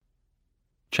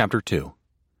Chapter 2.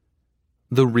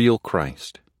 The Real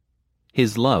Christ.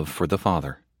 His Love for the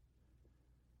Father.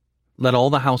 Let all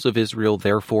the house of Israel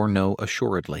therefore know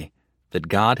assuredly that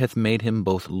God hath made him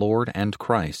both Lord and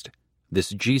Christ, this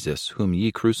Jesus whom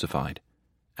ye crucified.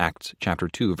 Acts chapter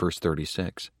 2, verse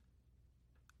 36.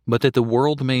 But that the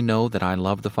world may know that I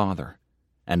love the Father,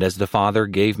 and as the Father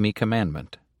gave me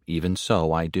commandment, even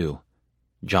so I do.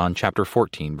 John chapter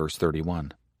 14, verse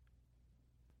 31.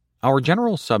 Our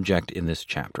general subject in this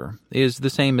chapter is the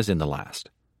same as in the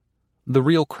last. The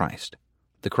real Christ,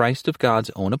 the Christ of God's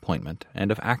own appointment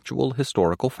and of actual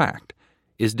historical fact,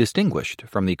 is distinguished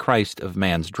from the Christ of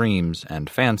man's dreams and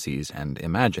fancies and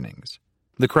imaginings.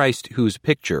 The Christ whose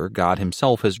picture God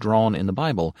himself has drawn in the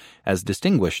Bible as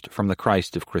distinguished from the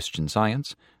Christ of Christian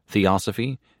Science,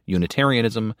 Theosophy,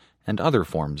 Unitarianism, and other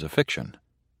forms of fiction.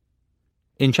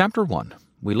 In Chapter 1,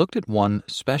 we looked at one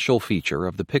special feature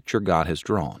of the picture God has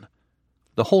drawn,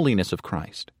 the holiness of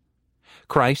Christ.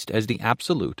 Christ as the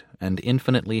absolute and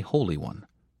infinitely holy one.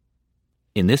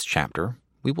 In this chapter,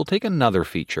 we will take another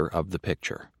feature of the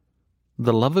picture,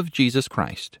 the love of Jesus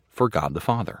Christ for God the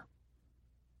Father.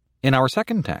 In our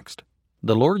second text,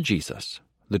 the Lord Jesus,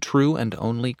 the true and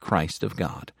only Christ of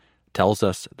God, tells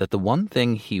us that the one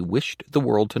thing he wished the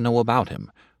world to know about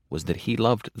him was that he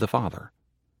loved the Father.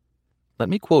 Let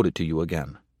me quote it to you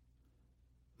again.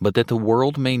 But that the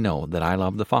world may know that I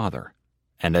love the Father,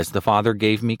 and as the Father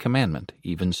gave me commandment,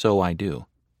 even so I do.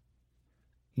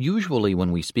 Usually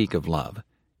when we speak of love,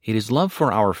 it is love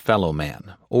for our fellow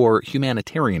man, or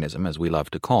humanitarianism as we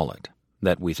love to call it,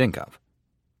 that we think of.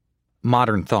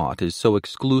 Modern thought is so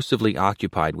exclusively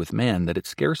occupied with man that it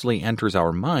scarcely enters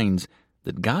our minds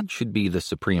that God should be the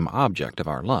supreme object of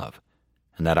our love,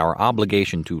 and that our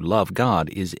obligation to love God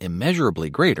is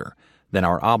immeasurably greater than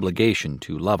our obligation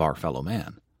to love our fellow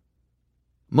man.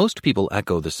 Most people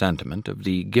echo the sentiment of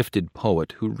the gifted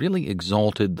poet who really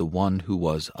exalted the one who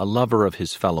was a lover of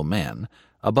his fellow man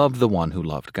above the one who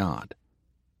loved God.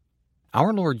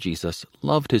 Our Lord Jesus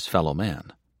loved his fellow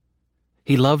man.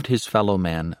 He loved his fellow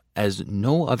man as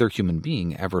no other human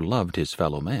being ever loved his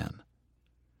fellow man.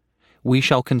 We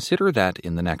shall consider that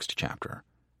in the next chapter.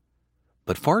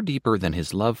 But far deeper than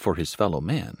his love for his fellow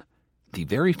man, the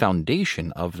very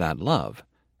foundation of that love,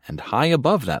 and high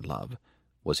above that love,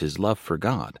 was his love for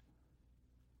God.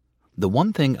 The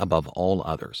one thing above all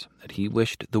others that he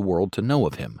wished the world to know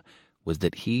of him was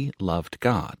that he loved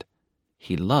God.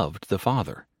 He loved the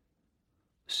Father.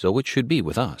 So it should be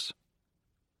with us.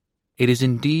 It is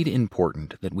indeed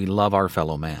important that we love our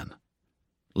fellow man.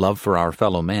 Love for our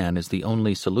fellow man is the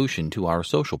only solution to our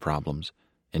social problems,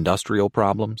 industrial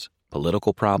problems,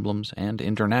 political problems, and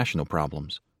international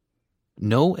problems.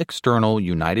 No external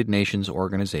United Nations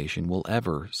organization will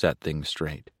ever set things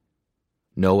straight.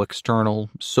 No external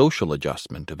social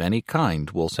adjustment of any kind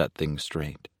will set things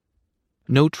straight.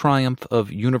 No triumph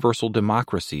of universal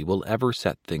democracy will ever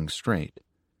set things straight.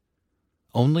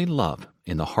 Only love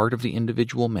in the heart of the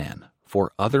individual man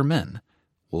for other men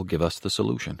will give us the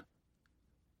solution.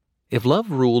 If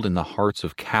love ruled in the hearts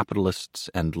of capitalists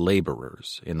and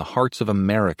laborers, in the hearts of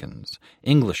Americans,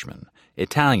 Englishmen,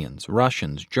 Italians,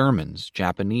 Russians, Germans,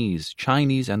 Japanese,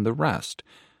 Chinese, and the rest,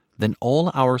 then all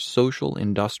our social,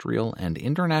 industrial, and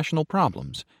international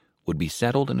problems would be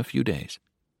settled in a few days.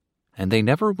 And they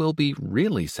never will be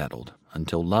really settled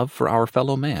until love for our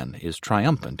fellow man is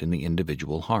triumphant in the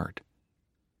individual heart.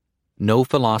 No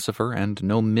philosopher and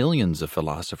no millions of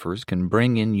philosophers can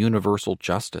bring in universal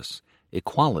justice,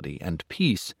 equality, and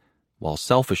peace while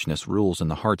selfishness rules in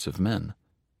the hearts of men.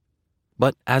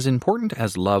 But as important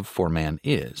as love for man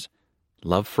is,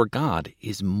 love for God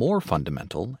is more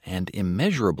fundamental and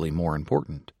immeasurably more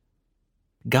important.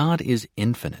 God is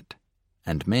infinite,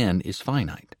 and man is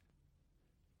finite.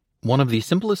 One of the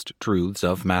simplest truths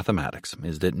of mathematics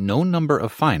is that no number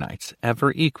of finites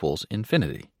ever equals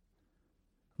infinity.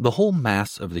 The whole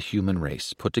mass of the human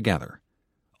race put together,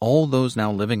 all those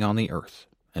now living on the earth,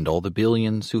 and all the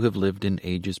billions who have lived in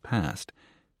ages past,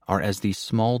 are as the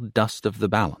small dust of the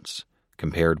balance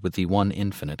compared with the one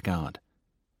infinite God.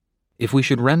 If we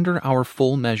should render our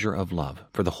full measure of love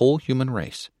for the whole human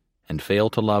race and fail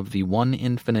to love the one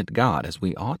infinite God as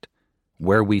we ought,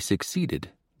 where we succeeded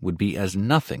would be as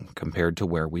nothing compared to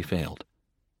where we failed.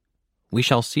 We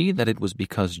shall see that it was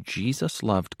because Jesus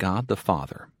loved God the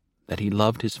Father that he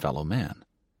loved his fellow man.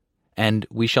 And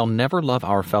we shall never love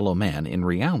our fellow man in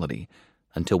reality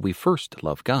until we first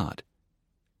love God.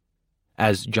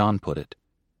 As John put it,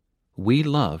 we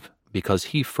love because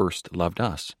he first loved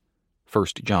us. 1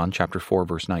 John chapter 4,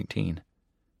 verse 19.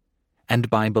 And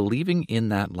by believing in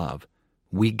that love,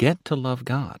 we get to love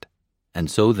God, and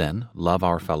so then love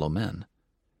our fellow men.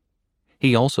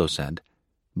 He also said,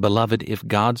 "Beloved, if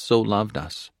God so loved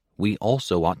us, we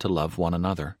also ought to love one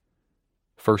another."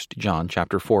 1 John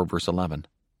chapter 4, verse 11.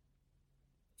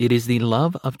 It is the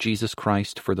love of Jesus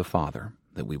Christ for the Father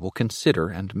that we will consider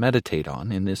and meditate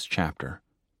on in this chapter.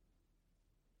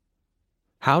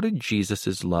 How did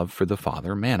Jesus' love for the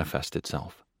Father manifest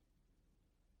itself?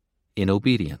 In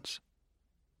obedience.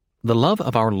 The love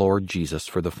of our Lord Jesus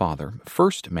for the Father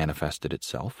first manifested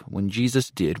itself when Jesus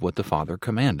did what the Father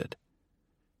commanded.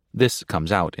 This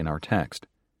comes out in our text.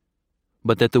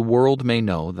 "But that the world may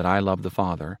know that I love the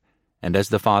Father, and as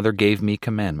the Father gave me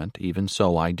commandment, even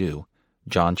so I do."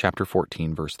 John chapter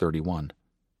 14, verse 31.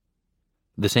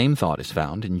 The same thought is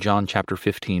found in John chapter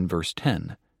 15, verse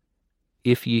 10.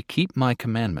 "If ye keep my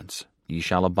commandments, ye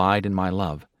shall abide in my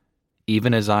love,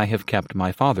 even as I have kept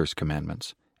my Father's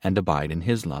commandments, and abide in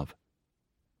his love."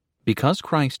 Because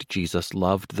Christ Jesus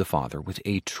loved the Father with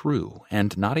a true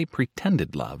and not a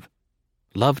pretended love,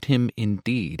 loved him in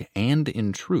deed and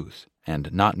in truth,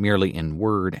 and not merely in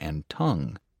word and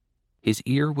tongue, his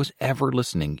ear was ever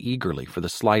listening eagerly for the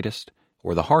slightest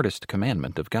or the hardest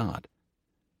commandment of God.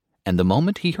 And the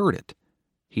moment he heard it,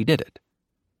 he did it.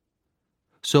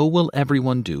 So will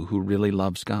everyone do who really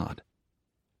loves God.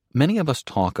 Many of us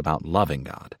talk about loving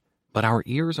God, but our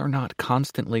ears are not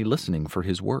constantly listening for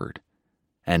his word.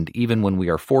 And even when we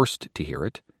are forced to hear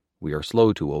it, we are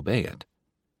slow to obey it.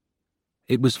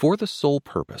 It was for the sole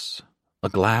purpose, a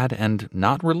glad and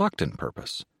not reluctant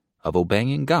purpose, of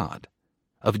obeying God,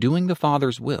 of doing the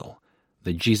Father's will,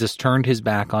 that Jesus turned his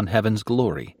back on heaven's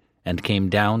glory and came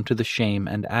down to the shame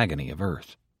and agony of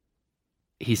earth.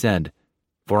 He said,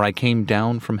 "For I came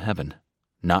down from heaven,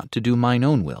 not to do mine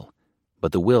own will,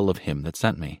 but the will of him that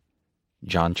sent me."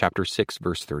 John chapter 6,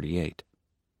 verse 38.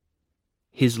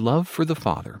 His love for the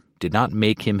Father did not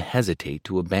make him hesitate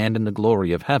to abandon the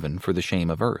glory of heaven for the shame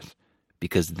of earth,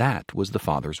 because that was the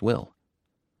Father's will.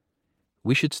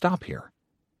 We should stop here,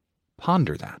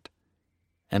 ponder that,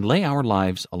 and lay our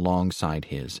lives alongside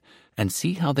his, and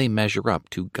see how they measure up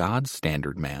to God's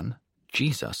standard man,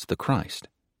 Jesus the Christ.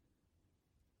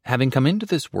 Having come into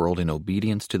this world in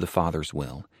obedience to the Father's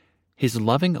will, his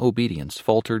loving obedience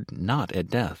faltered not at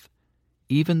death,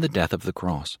 even the death of the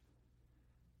cross.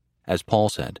 As Paul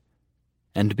said,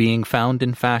 "And being found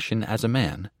in fashion as a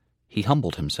man, he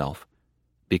humbled himself,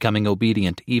 becoming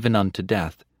obedient even unto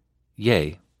death,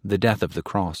 yea, the death of the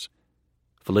cross."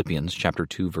 Philippians chapter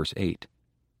 2, verse 8.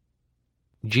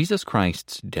 Jesus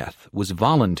Christ's death was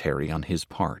voluntary on his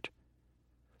part.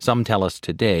 Some tell us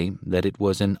today that it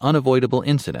was an unavoidable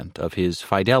incident of his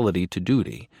fidelity to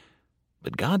duty,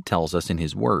 but God tells us in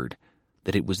his word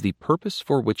that it was the purpose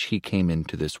for which he came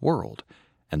into this world,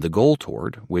 and the goal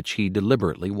toward which he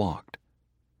deliberately walked.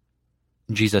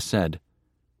 Jesus said,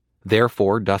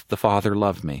 "Therefore doth the Father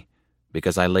love me,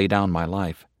 because I lay down my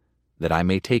life, that I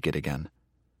may take it again.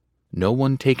 No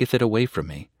one taketh it away from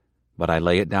me, but I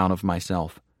lay it down of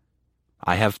myself.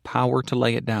 I have power to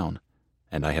lay it down,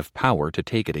 and I have power to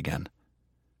take it again."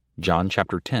 John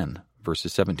chapter 10,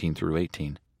 verses 17 through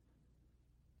 18.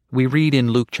 We read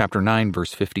in Luke chapter 9,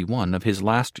 verse 51 of his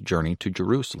last journey to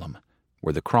Jerusalem,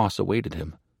 where the cross awaited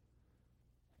him.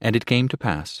 "And it came to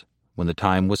pass, when the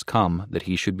time was come that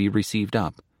he should be received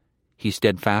up, he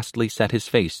steadfastly set his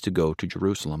face to go to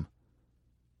Jerusalem."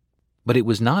 But it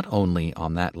was not only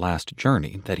on that last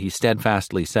journey that he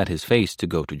steadfastly set his face to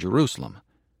go to Jerusalem,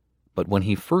 but when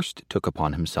he first took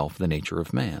upon himself the nature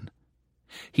of man.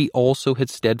 He also had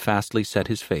steadfastly set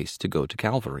his face to go to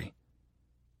Calvary.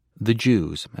 The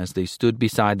Jews, as they stood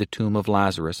beside the tomb of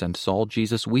Lazarus and saw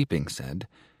Jesus weeping, said,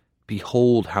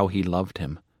 "Behold how he loved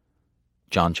him."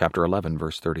 John chapter 11,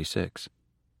 verse 36.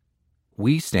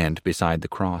 We stand beside the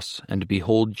cross and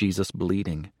behold Jesus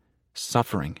bleeding,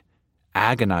 suffering,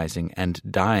 agonizing, and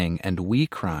dying, and we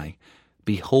cry,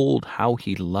 "Behold how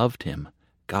he loved him,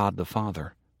 God the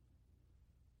Father."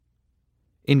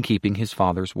 In keeping his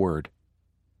Father's word.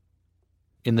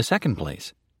 In the second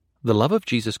place, the love of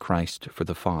Jesus Christ for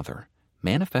the Father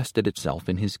manifested itself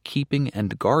in his keeping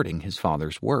and guarding his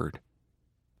Father's word.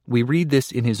 We read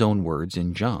this in his own words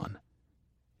in John,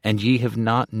 "And ye have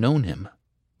not known him,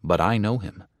 but I know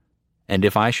him. And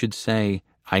if I should say,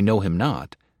 I know him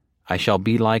not, I shall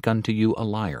be like unto you a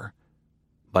liar.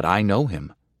 But I know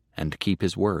him, and keep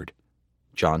his word."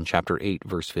 John chapter 8,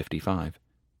 verse 55.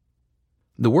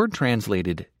 The word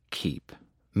translated keep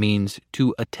means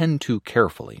to attend to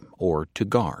carefully or to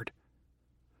guard.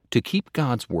 To keep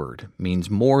God's word means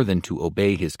more than to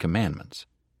obey his commandments.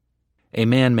 A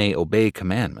man may obey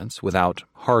commandments without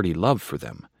hearty love for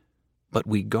them, but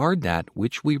we guard that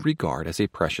which we regard as a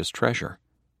precious treasure.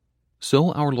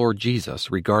 So our Lord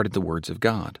Jesus regarded the words of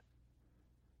God.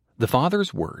 The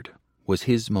Father's word was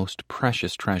his most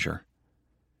precious treasure.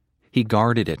 He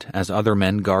guarded it as other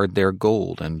men guard their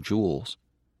gold and jewels.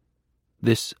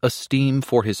 This esteem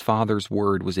for his Father's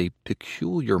word was a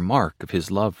peculiar mark of his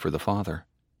love for the Father.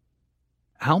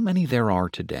 How many there are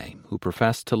today who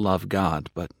profess to love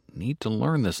God but need to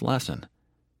learn this lesson?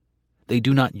 They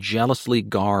do not jealously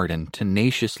guard and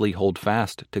tenaciously hold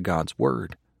fast to God's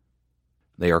word.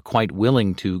 They are quite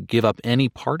willing to give up any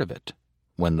part of it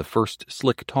when the first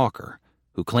slick talker,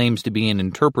 who claims to be an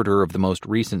interpreter of the most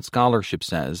recent scholarship,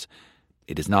 says,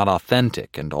 "It is not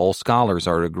authentic and all scholars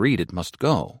are agreed it must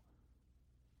go."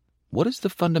 What is the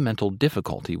fundamental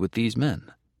difficulty with these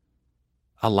men?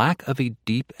 A lack of a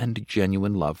deep and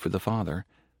genuine love for the Father,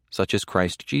 such as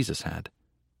Christ Jesus had.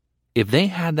 If they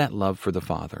had that love for the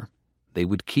Father, they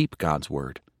would keep God's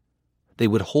word. They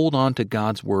would hold on to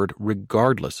God's word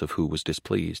regardless of who was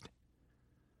displeased.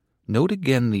 Note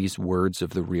again these words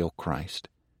of the real Christ.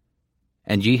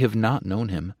 "And ye have not known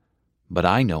him, but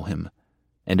I know him.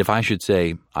 And if I should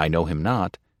say, I know him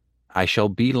not, I shall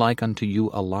be like unto you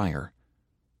a liar.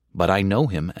 But I know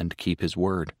him and keep his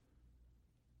word."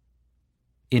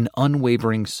 In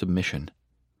unwavering submission.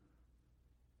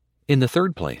 In the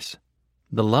third place,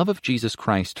 the love of Jesus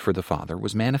Christ for the Father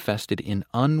was manifested in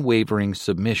unwavering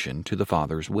submission to the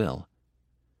Father's will,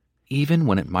 even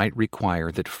when it might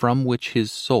require that from which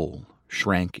his soul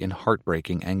shrank in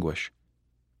heartbreaking anguish.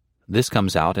 This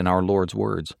comes out in our Lord's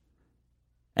words,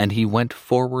 "And he went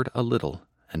forward a little,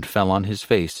 and fell on his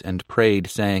face, and prayed,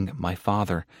 saying, My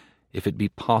Father, if it be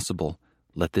possible,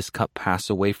 let this cup pass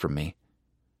away from me.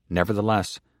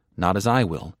 Nevertheless, not as I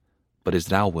will, but as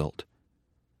thou wilt."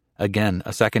 Again,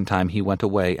 a second time he went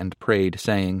away and prayed,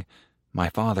 saying, My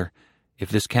Father, if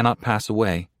this cannot pass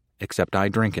away, except I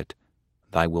drink it,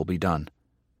 thy will be done.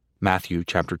 Matthew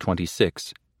chapter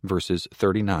 26, verses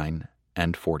 39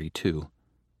 and 42.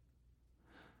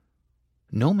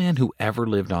 No man who ever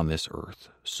lived on this earth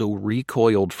so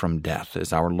recoiled from death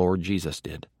as our Lord Jesus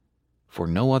did, for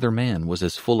no other man was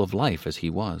as full of life as he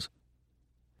was.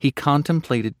 He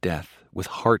contemplated death with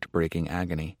heartbreaking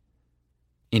agony.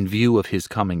 In view of his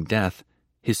coming death,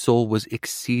 his soul was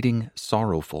exceeding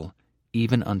sorrowful,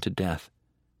 even unto death.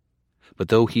 But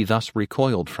though he thus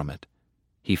recoiled from it,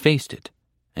 he faced it,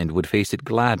 and would face it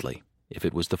gladly if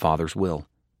it was the Father's will,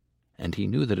 and he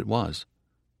knew that it was.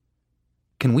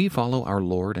 Can we follow our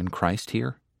Lord and Christ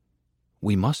here?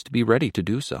 We must be ready to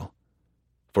do so.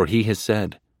 For he has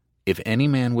said, If any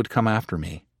man would come after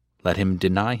me, let him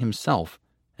deny himself,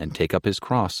 and take up his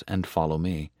cross and follow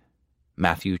me.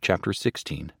 Matthew chapter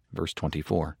 16, verse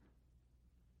 24.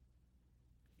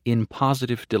 In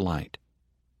positive delight.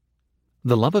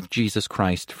 The love of Jesus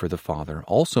Christ for the Father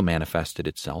also manifested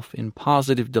itself in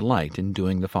positive delight in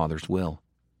doing the Father's will.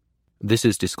 This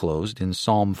is disclosed in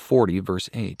Psalm 40,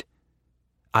 verse 8.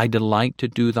 I delight to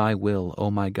do thy will, O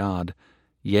my God.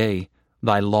 Yea,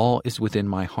 thy law is within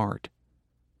my heart.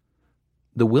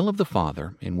 The will of the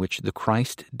Father, in which the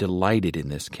Christ delighted in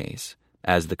this case,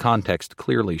 as the context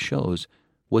clearly shows,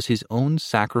 was his own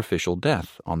sacrificial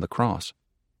death on the cross.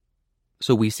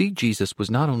 So we see Jesus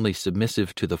was not only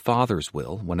submissive to the Father's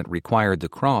will when it required the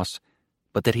cross,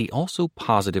 but that he also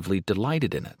positively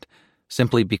delighted in it,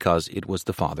 simply because it was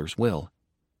the Father's will.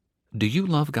 Do you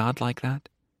love God like that?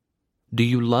 Do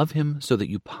you love him so that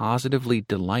you positively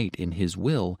delight in his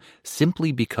will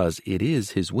simply because it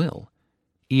is his will,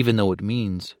 even though it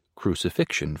means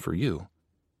crucifixion for you?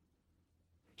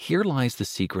 Here lies the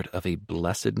secret of a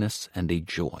blessedness and a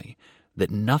joy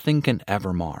that nothing can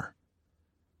ever mar.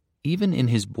 Even in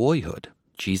his boyhood,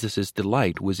 Jesus'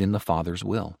 delight was in the Father's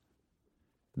will.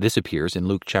 This appears in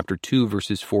Luke chapter 2,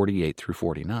 verses 48 through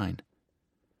 49.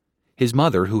 His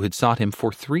mother, who had sought him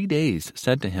for 3 days,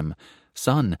 said to him,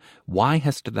 Son, why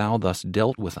hast thou thus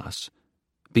dealt with us?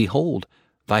 Behold,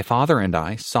 thy father and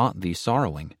I sought thee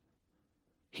sorrowing.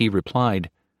 He replied,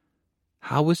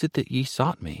 How is it that ye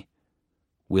sought me?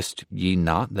 Wist ye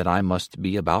not that I must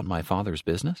be about my Father's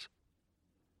business?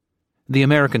 The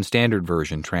American Standard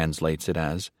Version translates it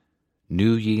as,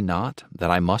 Knew ye not that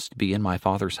I must be in my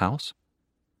Father's house?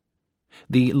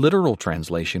 The literal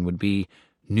translation would be,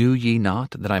 Knew ye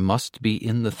not that I must be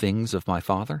in the things of my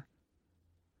Father?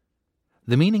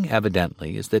 The meaning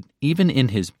evidently is that even in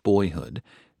his boyhood,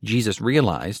 Jesus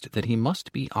realized that he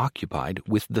must be occupied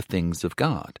with the things of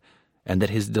God, and that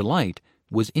his delight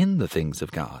was in the things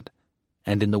of God,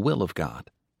 and in the will of God.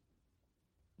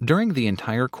 During the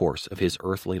entire course of his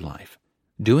earthly life,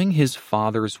 doing his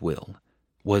Father's will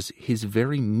was his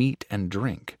very meat and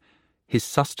drink, his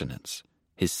sustenance,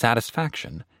 his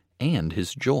satisfaction, and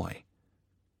his joy.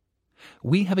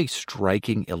 We have a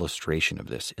striking illustration of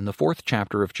this in the 4th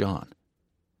chapter of John.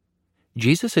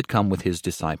 Jesus had come with his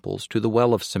disciples to the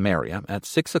well of Samaria at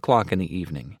 6 o'clock in the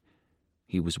evening.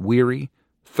 He was weary,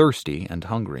 thirsty, and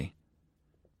hungry.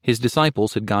 His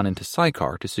disciples had gone into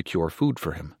Sychar to secure food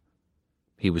for him.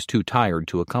 He was too tired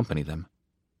to accompany them.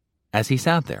 As he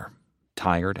sat there,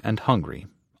 tired and hungry,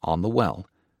 on the well,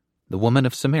 the woman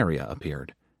of Samaria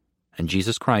appeared, and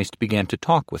Jesus Christ began to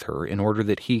talk with her in order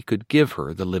that he could give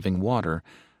her the living water,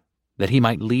 that he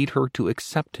might lead her to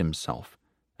accept himself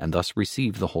and thus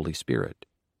receive the Holy Spirit.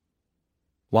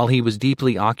 While he was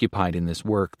deeply occupied in this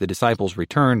work, the disciples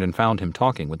returned and found him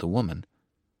talking with the woman.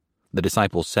 The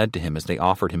disciples said to him as they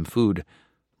offered him food,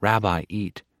 "Rabbi,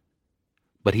 eat."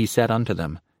 But he said unto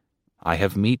them, "I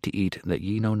have meat to eat that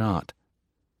ye know not."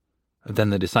 Then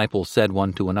the disciples said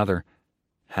one to another,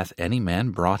 "Hath any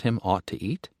man brought him aught to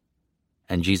eat?"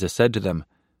 And Jesus said to them,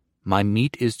 "My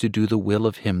meat is to do the will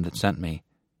of him that sent me,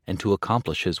 and to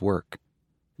accomplish his work."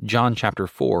 John chapter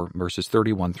 4, verses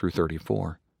 31 through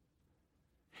 34.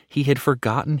 He had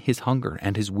forgotten his hunger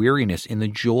and his weariness in the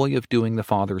joy of doing the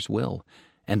Father's will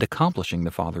and accomplishing the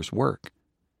Father's work.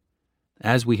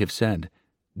 As we have said,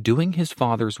 doing his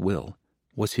Father's will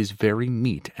was his very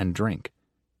meat and drink,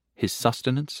 his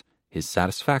sustenance, his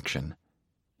satisfaction,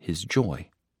 his joy.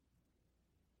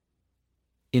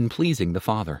 In pleasing the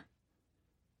Father.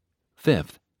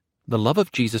 Fifth, the love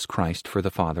of Jesus Christ for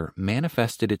the Father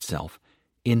manifested itself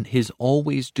in his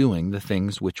always doing the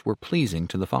things which were pleasing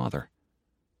to the Father.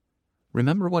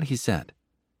 Remember what he said,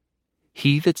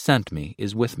 "He that sent me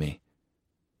is with me.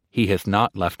 He hath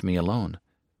not left me alone,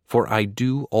 for I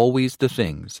do always the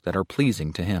things that are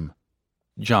pleasing to him."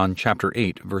 John chapter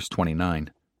 8, verse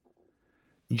 29.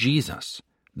 Jesus,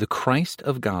 the Christ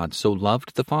of God, so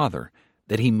loved the Father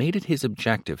that he made it his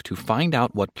objective to find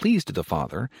out what pleased the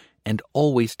Father and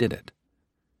always did it.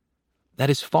 That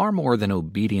is far more than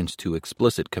obedience to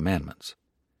explicit commandments.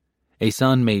 A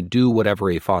son may do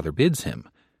whatever a father bids him,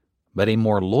 but a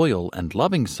more loyal and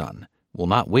loving son will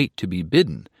not wait to be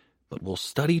bidden, but will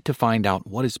study to find out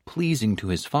what is pleasing to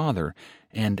his Father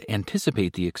and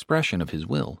anticipate the expression of his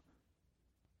will.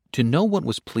 To know what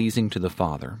was pleasing to the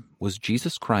Father was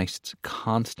Jesus Christ's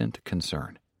constant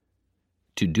concern.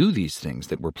 To do these things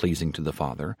that were pleasing to the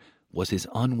Father was his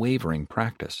unwavering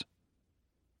practice.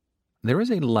 There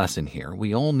is a lesson here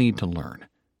we all need to learn,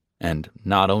 and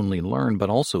not only learn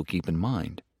but also keep in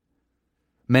mind.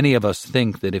 Many of us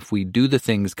think that if we do the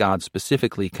things God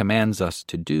specifically commands us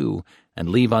to do and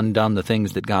leave undone the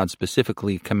things that God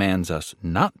specifically commands us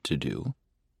not to do,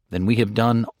 then we have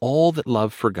done all that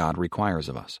love for God requires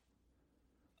of us.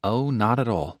 Oh, not at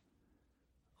all.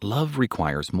 Love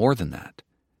requires more than that.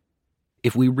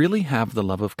 If we really have the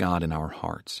love of God in our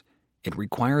hearts, it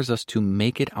requires us to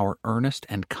make it our earnest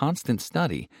and constant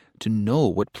study to know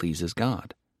what pleases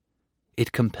God.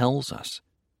 It compels us,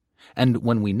 and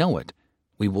when we know it,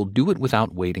 we will do it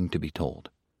without waiting to be told.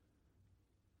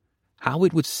 How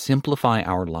it would simplify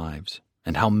our lives,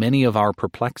 and how many of our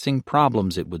perplexing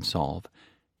problems it would solve,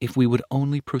 if we would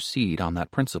only proceed on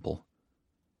that principle.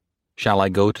 Shall I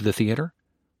go to the theater?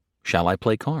 Shall I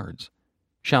play cards?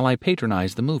 Shall I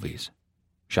patronize the movies?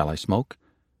 Shall I smoke?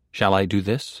 Shall I do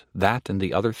this, that, and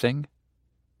the other thing?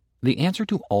 The answer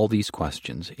to all these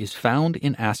questions is found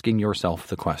in asking yourself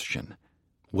the question,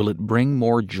 will it bring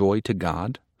more joy to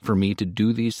God for me to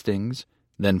do these things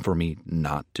than for me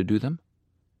not to do them?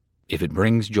 If it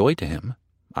brings joy to him,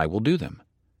 I will do them.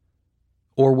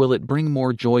 Or will it bring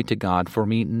more joy to God for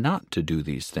me not to do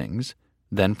these things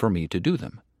than for me to do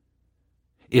them?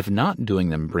 If not doing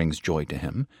them brings joy to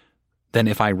him, then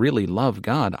if I really love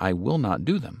God, I will not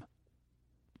do them.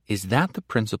 Is that the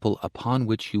principle upon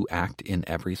which you act in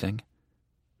everything?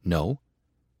 No?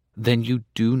 Then you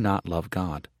do not love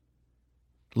God.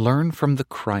 Learn from the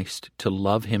Christ to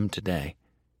love him today,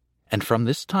 and from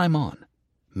this time on,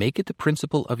 make it the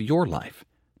principle of your life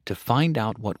to find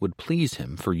out what would please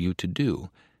him for you to do,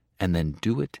 and then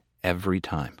do it every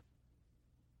time.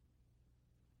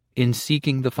 In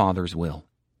seeking the Father's will.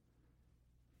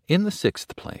 In the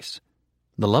sixth place,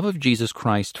 the love of Jesus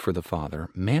Christ for the Father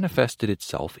manifested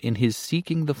itself in his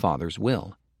seeking the Father's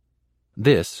will.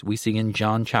 This we see in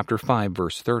John chapter 5,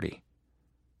 verse 30.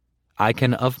 I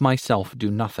can of myself do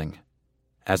nothing.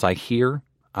 As I hear,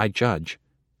 I judge,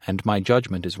 and my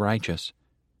judgment is righteous,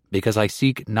 because I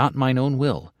seek not mine own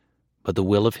will, but the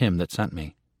will of him that sent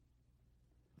me.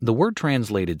 The word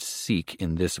translated seek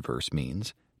in this verse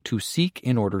means to seek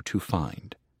in order to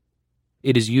find.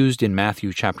 It is used in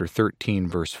Matthew chapter 13,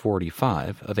 verse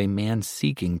 45, of a man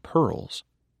seeking pearls.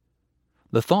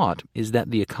 The thought is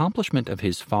that the accomplishment of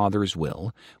his Father's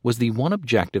will was the one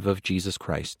objective of Jesus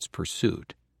Christ's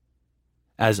pursuit.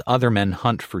 As other men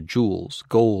hunt for jewels,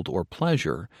 gold, or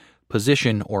pleasure,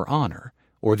 position or honor,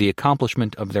 or the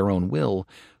accomplishment of their own will,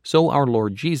 so our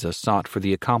Lord Jesus sought for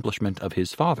the accomplishment of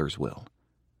his Father's will.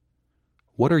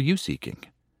 What are you seeking?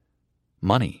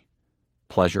 Money,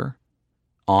 pleasure,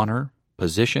 honor,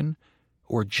 position,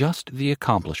 or just the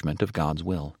accomplishment of God's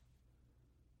will?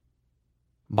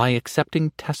 By accepting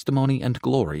testimony and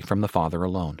glory from the Father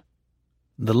alone.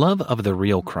 The love of the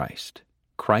real Christ,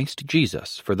 Christ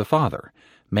Jesus for the Father,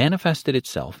 manifested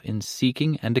itself in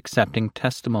seeking and accepting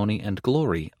testimony and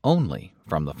glory only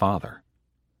from the Father.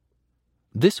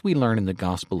 This we learn in the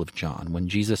Gospel of John when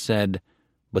Jesus said,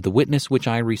 "But the witness which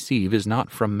I receive is not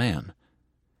from man.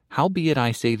 Howbeit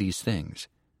I say these things,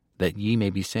 that ye may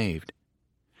be saved.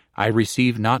 I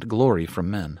receive not glory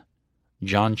from men."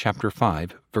 John chapter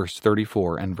 5, verse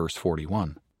 34 and verse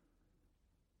 41.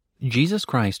 Jesus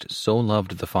Christ so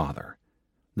loved the Father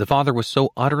was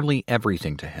so utterly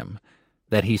everything to him,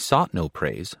 that he sought no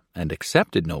praise and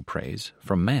accepted no praise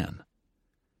from man.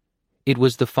 It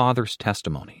was the Father's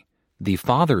testimony, the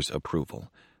Father's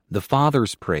approval, the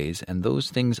Father's praise, and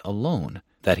those things alone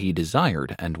that he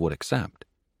desired and would accept.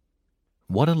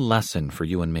 What a lesson for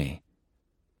you and me!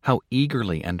 How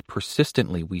eagerly and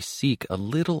persistently we seek a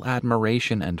little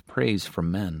admiration and praise from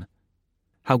men.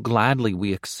 How gladly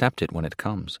we accept it when it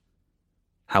comes.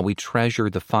 How we treasure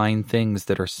the fine things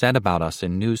that are said about us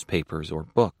in newspapers or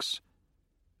books.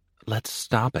 Let's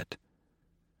stop it.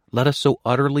 Let us so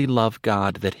utterly love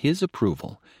God that his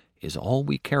approval is all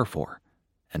we care for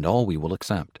and all we will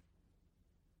accept.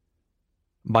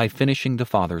 By finishing the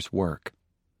Father's work.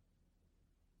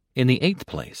 In the 8th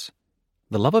place,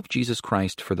 the love of Jesus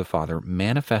Christ for the Father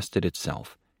manifested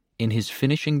itself in his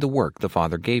finishing the work the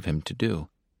Father gave him to do.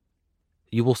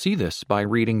 You will see this by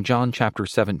reading John chapter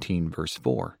 17, verse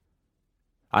 4.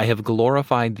 I have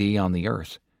glorified thee on the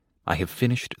earth. I have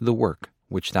finished the work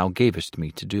which thou gavest me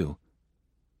to do.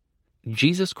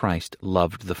 Jesus Christ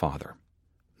loved the Father.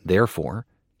 Therefore,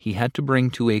 he had to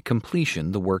bring to a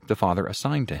completion the work the Father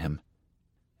assigned to him.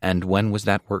 And when was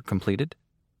that work completed?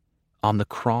 On the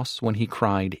cross when he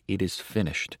cried, "It is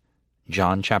finished."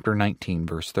 John chapter 19,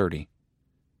 verse 30.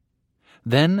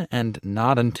 Then, and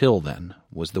not until then,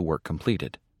 was the work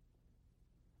completed.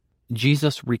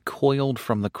 Jesus recoiled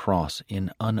from the cross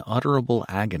in unutterable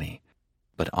agony,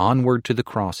 but onward to the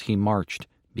cross he marched,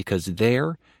 because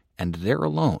there, and there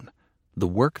alone, the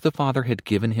work the Father had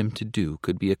given him to do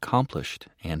could be accomplished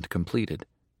and completed.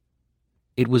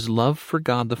 It was love for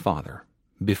God the Father,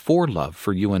 before love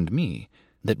for you and me,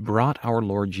 that brought our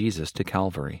Lord Jesus to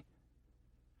Calvary.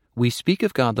 We speak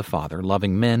of God the Father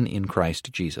loving men in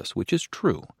Christ Jesus, which is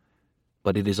true,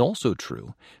 but it is also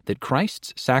true that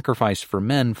Christ's sacrifice for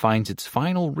men finds its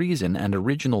final reason and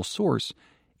original source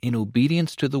in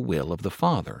obedience to the will of the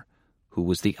Father, who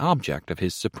was the object of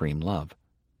his supreme love.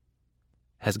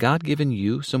 Has God given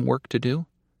you some work to do?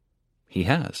 He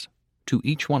has, to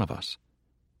each one of us.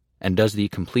 And does the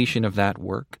completion of that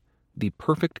work, the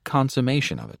perfect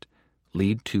consummation of it,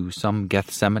 lead to some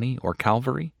Gethsemane or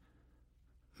Calvary?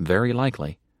 Very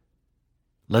likely.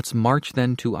 Let's march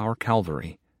then to our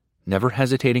Calvary, never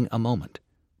hesitating a moment,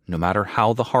 no matter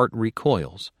how the heart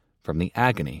recoils from the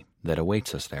agony that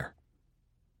awaits us there.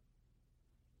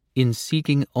 In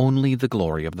seeking only the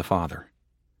glory of the Father.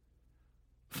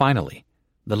 Finally,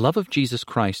 the love of Jesus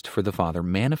Christ for the Father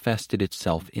manifested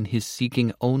itself in his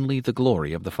seeking only the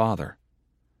glory of the Father.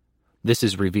 This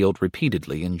is revealed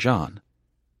repeatedly in John.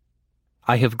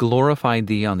 I have glorified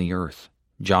thee on the earth.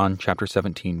 John chapter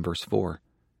 17, verse 4.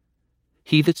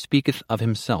 He that speaketh of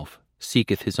himself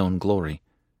seeketh his own glory,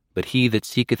 but he that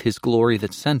seeketh his glory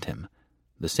that sent him,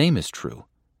 the same is true,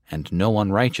 and no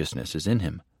unrighteousness is in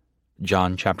him.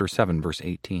 John chapter 7, verse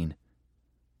 18.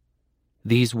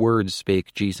 These words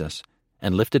spake Jesus,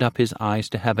 and lifted up his eyes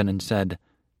to heaven, and said,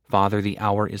 Father, the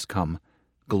hour is come.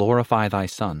 Glorify thy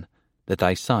Son, that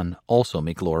thy Son also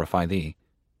may glorify thee.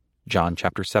 John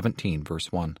chapter 17,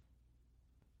 verse 1.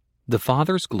 The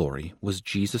Father's glory was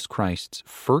Jesus Christ's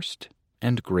first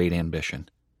and great ambition,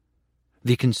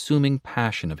 the consuming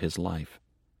passion of his life.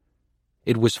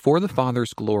 It was for the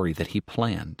Father's glory that he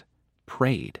planned,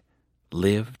 prayed,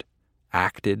 lived,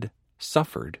 acted,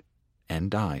 suffered, and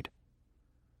died.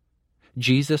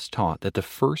 Jesus taught that the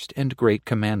first and great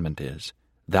commandment is,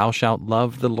 Thou shalt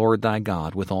love the Lord thy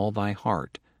God with all thy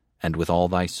heart, and with all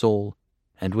thy soul,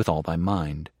 and with all thy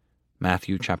mind.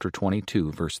 Matthew chapter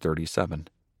 22, verse 37.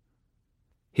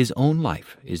 His own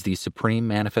life is the supreme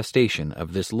manifestation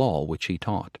of this law which he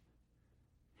taught.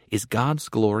 Is God's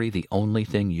glory the only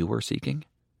thing you are seeking?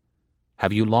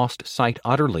 Have you lost sight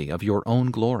utterly of your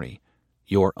own glory,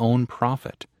 your own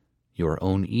profit, your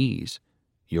own ease,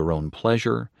 your own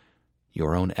pleasure,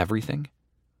 your own everything?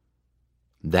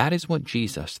 That is what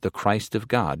Jesus, the Christ of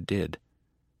God, did.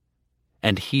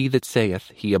 And he that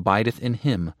saith he abideth in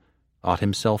him ought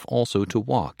himself also to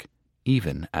walk,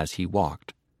 even as he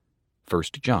walked. 1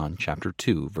 John chapter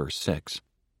 2, verse 6.